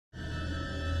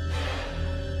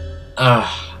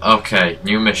Okay,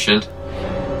 new mission.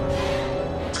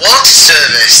 Water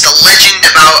Service, the legend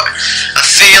about a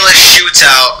fearless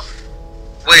shootout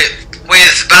with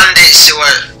bandits who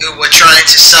were trying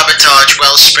to sabotage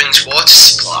Wellspring's water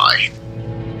supply.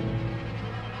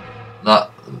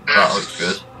 That looks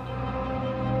good.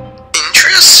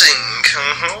 Interesting.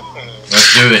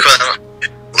 Let's do it. Well,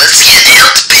 let's get down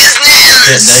to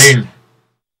business. Sit down.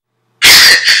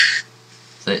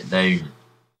 Sit down.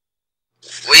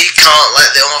 We can't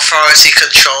let the authority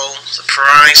control the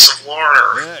price of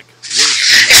water.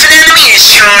 If an enemy is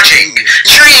charging,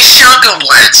 try a shotgun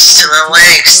blast to the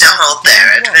legs to halt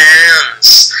their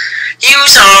advance.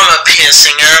 Use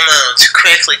armor-piercing ammo to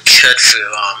quickly cut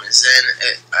through armor's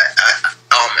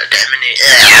armored enemy.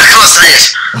 I can't say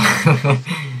it.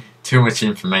 Too much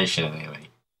information anyway.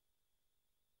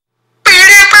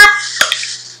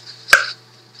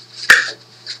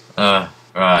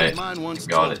 Right.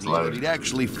 Got it loaded. He'd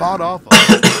actually fought off.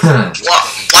 Water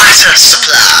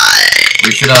supply.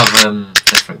 We should have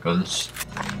different guns.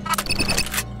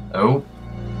 Oh.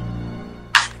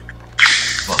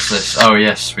 What's this? Oh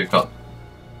yes, we've got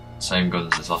the same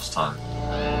guns as last time.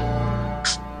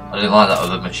 I didn't like that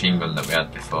other machine gun that we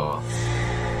had before.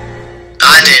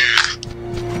 I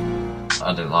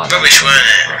didn't like that. Rubbish, weren't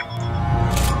it?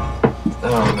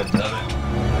 Oh, I'm gonna do it.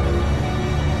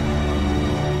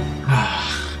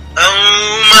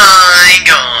 Oh my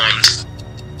god.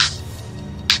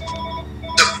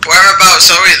 So whereabouts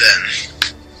are we then?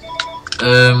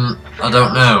 I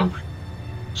don't know.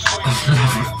 I've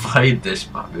never played this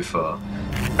map before.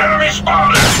 Enemy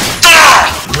spotted!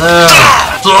 No!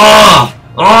 Oh!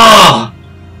 Oh!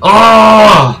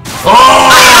 Oh!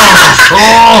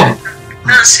 Oh!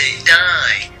 That's it,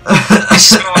 die.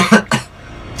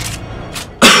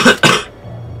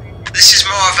 This is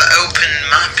more of an open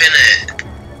map, innit?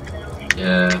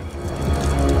 Yeah.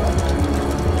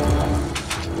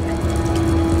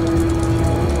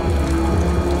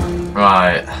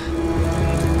 Right.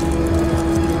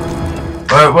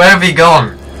 Where have you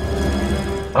gone?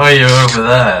 Oh, you're over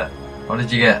there. What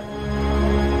did you get?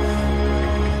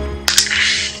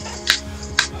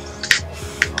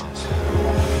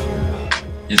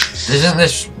 Isn't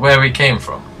this where we came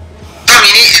from? Tom,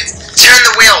 you need to turn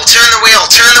the wheel,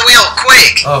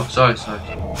 quick! Oh, sorry.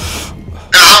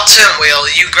 No, I'll turn wheel,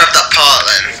 you grab that part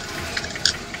then.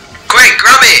 Quick,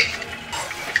 grab it!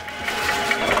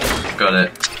 Got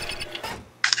it.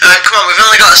 Alright, come on, we've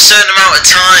only got a certain amount of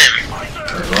time.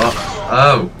 Wait, what?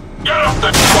 Oh. I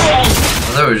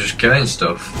thought we were just killing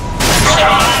stuff.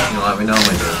 You know, like we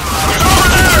normally do.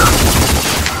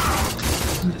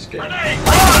 In this game.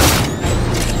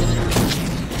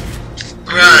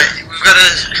 Right, we've got to...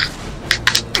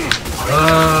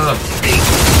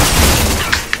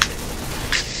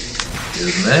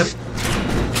 Here's an app.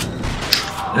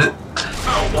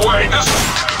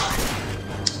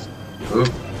 Oh.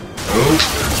 Oh.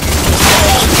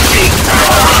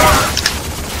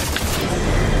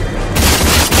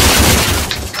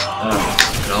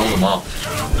 Get all them off.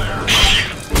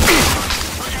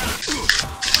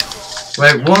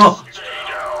 Wait, what?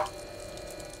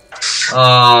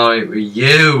 Oh, it was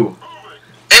you.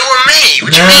 It were me,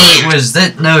 what do you mean? No, it was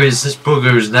that. No, it's this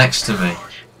bugger who's next to me.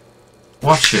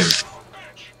 Watch him.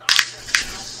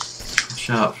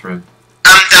 Shut up for him.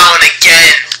 I'm down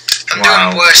again. I'm Wow.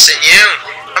 doing worse than you.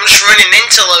 I'm just running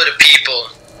into a load of people.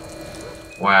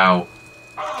 Wow.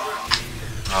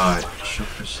 Alright, shut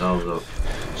yourselves up.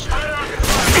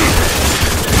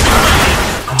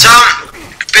 Tom,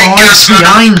 big Oh, gas it's man.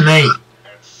 behind me!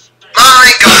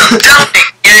 My god, I'm down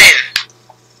again.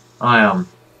 I am.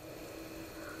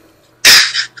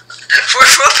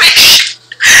 We're rubbish.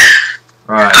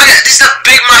 Right, There's that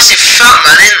big massive fat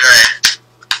man in there.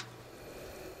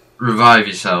 revive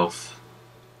yourself.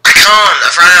 I can't,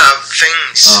 I've run out of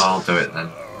things. Oh, I'll do it then.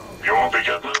 You won't be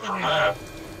getting it from that.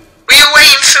 Were you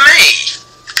waiting for me?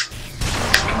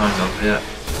 Kind of, yeah.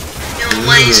 You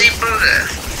lazy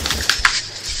bugger.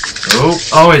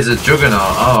 Oh, it's a juggernaut.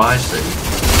 Oh, I see.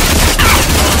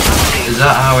 Is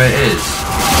that how it is?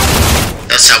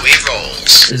 That's how he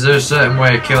rolls. Is there a certain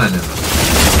way of killing him?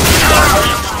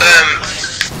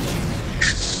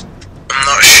 I'm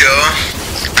not sure.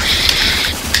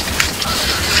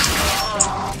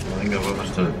 I think I've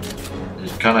understood.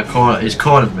 He's kind of he's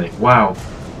cornered me. Wow.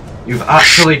 You've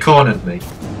actually cornered me.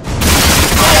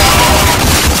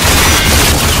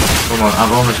 Come on,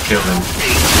 I've almost killed him.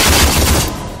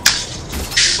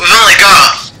 We've only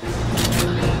got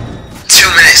 2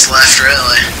 minutes left,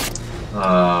 really.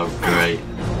 Oh, great.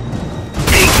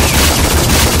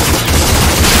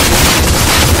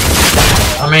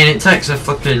 I mean, it takes a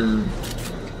fucking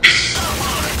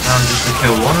time just to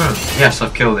kill one of them. Yes,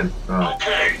 I've killed him. Right.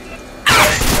 Okay.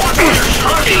 What's on your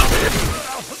shotty?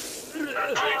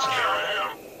 That takes care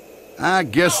of him. I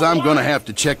guess I'm gonna have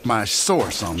to check my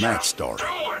source on that story. Do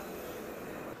it.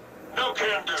 No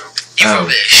can do. You're Oh.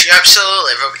 rubbish. You're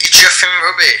absolutely rubbish. You're chuffing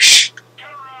rubbish. Get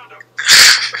around him.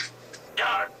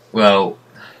 Got it. Well,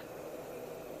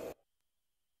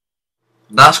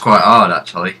 that's quite hard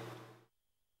actually.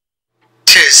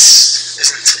 Tis,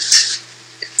 isn't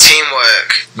it? Teamwork.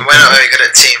 We're not very good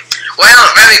at We're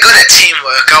not very good at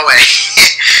teamwork, are we?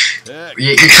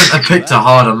 You couldn't have picked a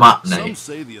harder map, Some Nate.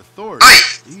 say the authorities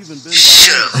Oi! even been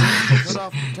Shut up. cut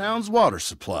off the town's water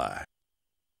supply.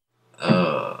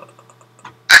 I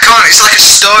can't. It's like a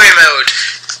story mode.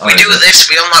 We do is it? this.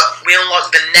 We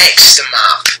unlock the next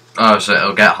map. Oh, so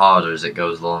it'll get harder as it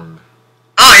goes along.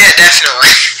 Oh yeah,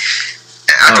 definitely.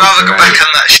 I'd rather go great. back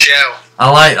on that show. I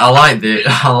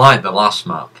like the last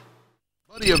map.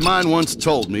 A buddy of mine once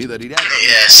told me that he'd actually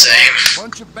Yeah, same. a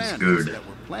bunch of bandits Good. that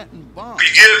were planting bombs.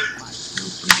 Pretty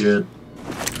good. Good.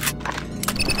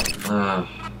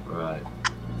 Right.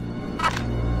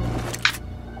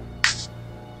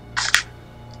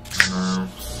 No.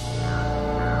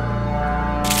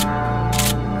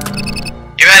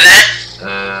 You ready?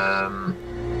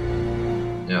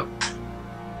 Yep.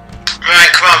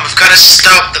 Right, come on. We've got to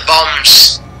stop the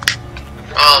bombs.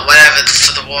 Or whatever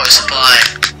for the water supply.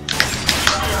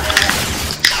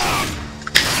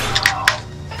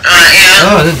 Alright, yeah.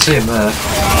 Oh, I didn't see him there.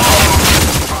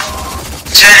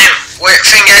 Turn him. Wait,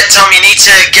 finger, Tom, you need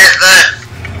to get the...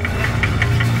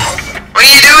 What are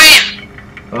you doing?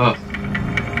 Oh.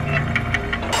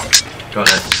 Got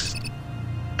it.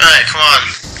 Alright, come on.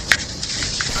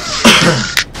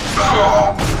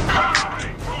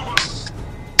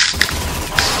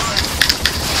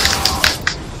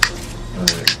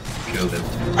 Alright, killed him.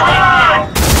 Ah!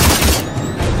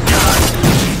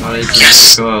 Oh, he's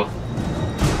Yes! cool.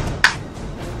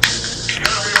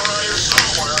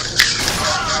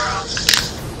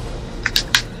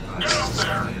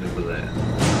 Over there.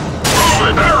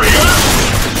 There he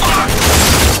is!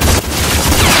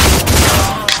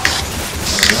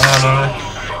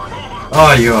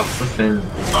 Oh, you're flipping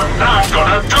I'm not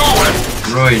gonna do it!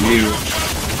 Roy, you.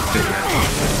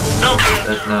 No can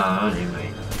That's not on you,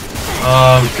 mate.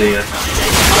 Oh dear.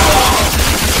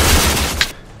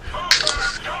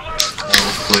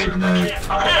 Oh, bleeding out.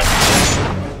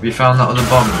 Have you found that other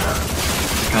bomb yet?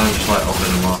 Kind of just like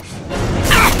open them off.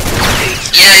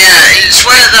 Yeah, it's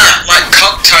where that, like,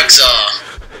 cock tags are.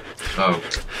 Oh.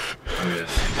 Oh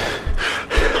yes.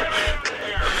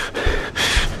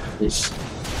 It's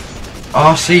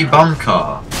RC bomb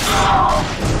car.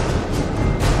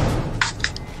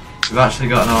 We've actually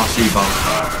got an RC bomb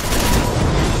car.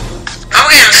 I'm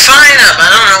getting fired up, I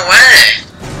don't know where.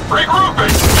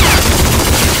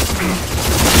 regrouping!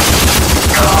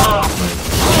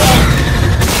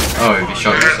 Oh, if you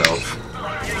shot yourself.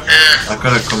 I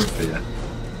could have come for you.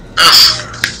 Ugh.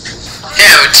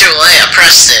 Yeah, we're too late, I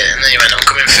pressed it, and then you went, I'm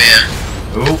coming for you.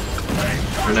 Oh,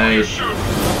 grenade.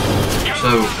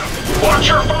 So, Watch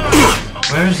your fire!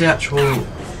 where is the actual?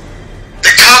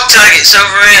 The cock tag, it's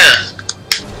over here.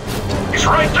 He's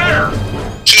right there!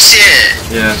 Can you see it?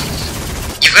 Yeah.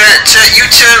 You've got to you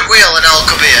turn wheel and I'll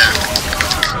come here.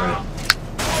 Right.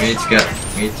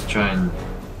 We need to try and.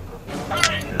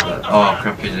 Get that. Oh,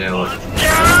 crappy deal. Just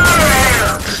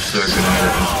throw a grenade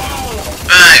at him.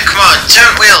 Right, come on,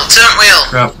 turn wheel.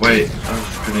 Crap! Wait.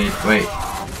 Oh, grenade. Wait.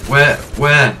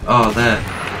 Where? Oh, there.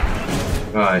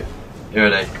 Right. You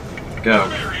ready? Go.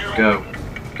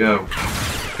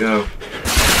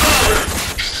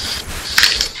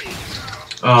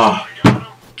 Oh,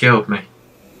 killed me.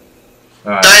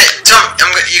 Alright, Tom,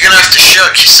 you're gonna have to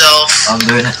shock yourself. I'm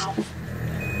doing it.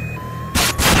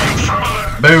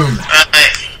 Boom!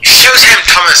 Right, shoot him,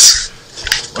 Thomas.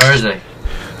 Where is he?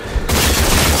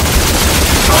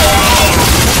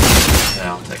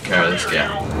 Yeah, I'll take care of this guy.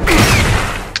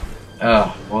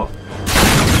 Oh, what?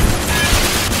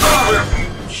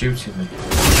 Shooting me.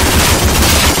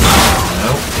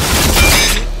 No.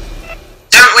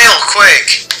 Turn wheel, quick.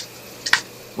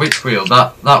 Which wheel?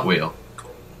 That wheel?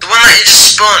 The one that you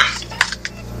just spun.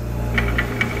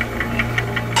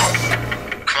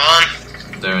 Come on.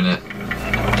 Doing it.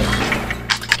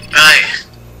 Right.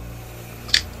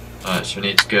 Alright, so we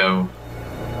need to go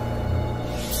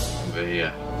over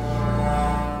here.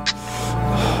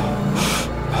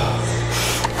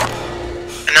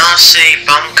 An RC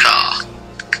bomb car.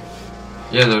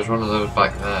 Yeah, there was one of those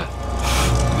back there.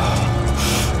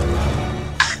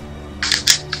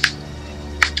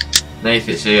 Nath,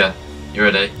 it's here. You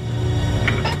ready?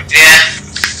 Yeah.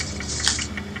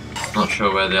 Not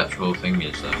sure where the actual thing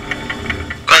is though. Go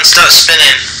and start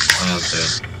spinning. I am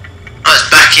doing. Oh, it's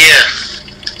back here.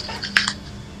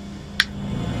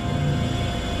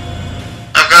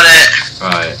 I've got it.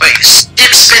 Right. Wait,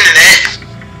 keep spinning it.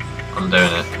 I'm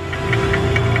doing it.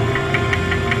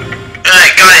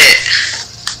 Right, got it.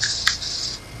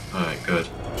 Alright, good.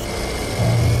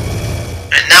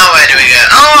 And now where do we go?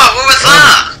 Oh, what was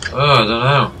that? Oh, I don't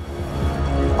know.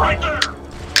 Right there!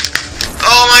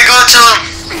 Oh my god, Tom.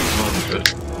 Oh, good.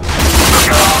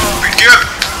 Pick you up.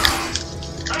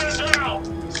 Man down!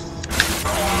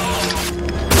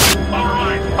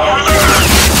 Alright, over there!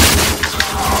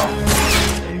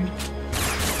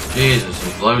 Jesus,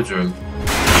 there's loads of them.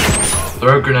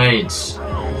 Throw grenades.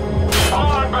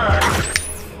 Fall back!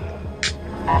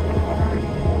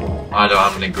 I don't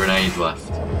have any grenades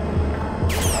left.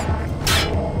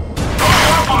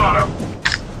 Up on him!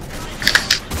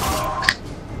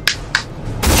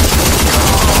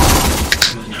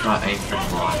 You can't aim for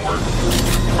him like.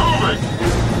 Moving!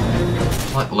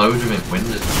 There's like loads of them in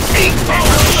windows.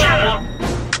 Shit!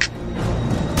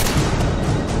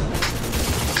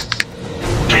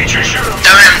 Teacher, shoot him!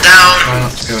 Damn it, I'm down. Try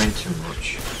not to go in too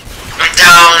much. I'm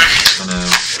down. I know.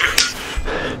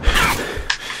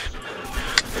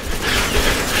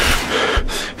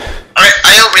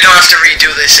 I hope we don't have to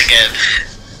redo this again.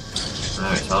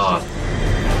 No, it's hard.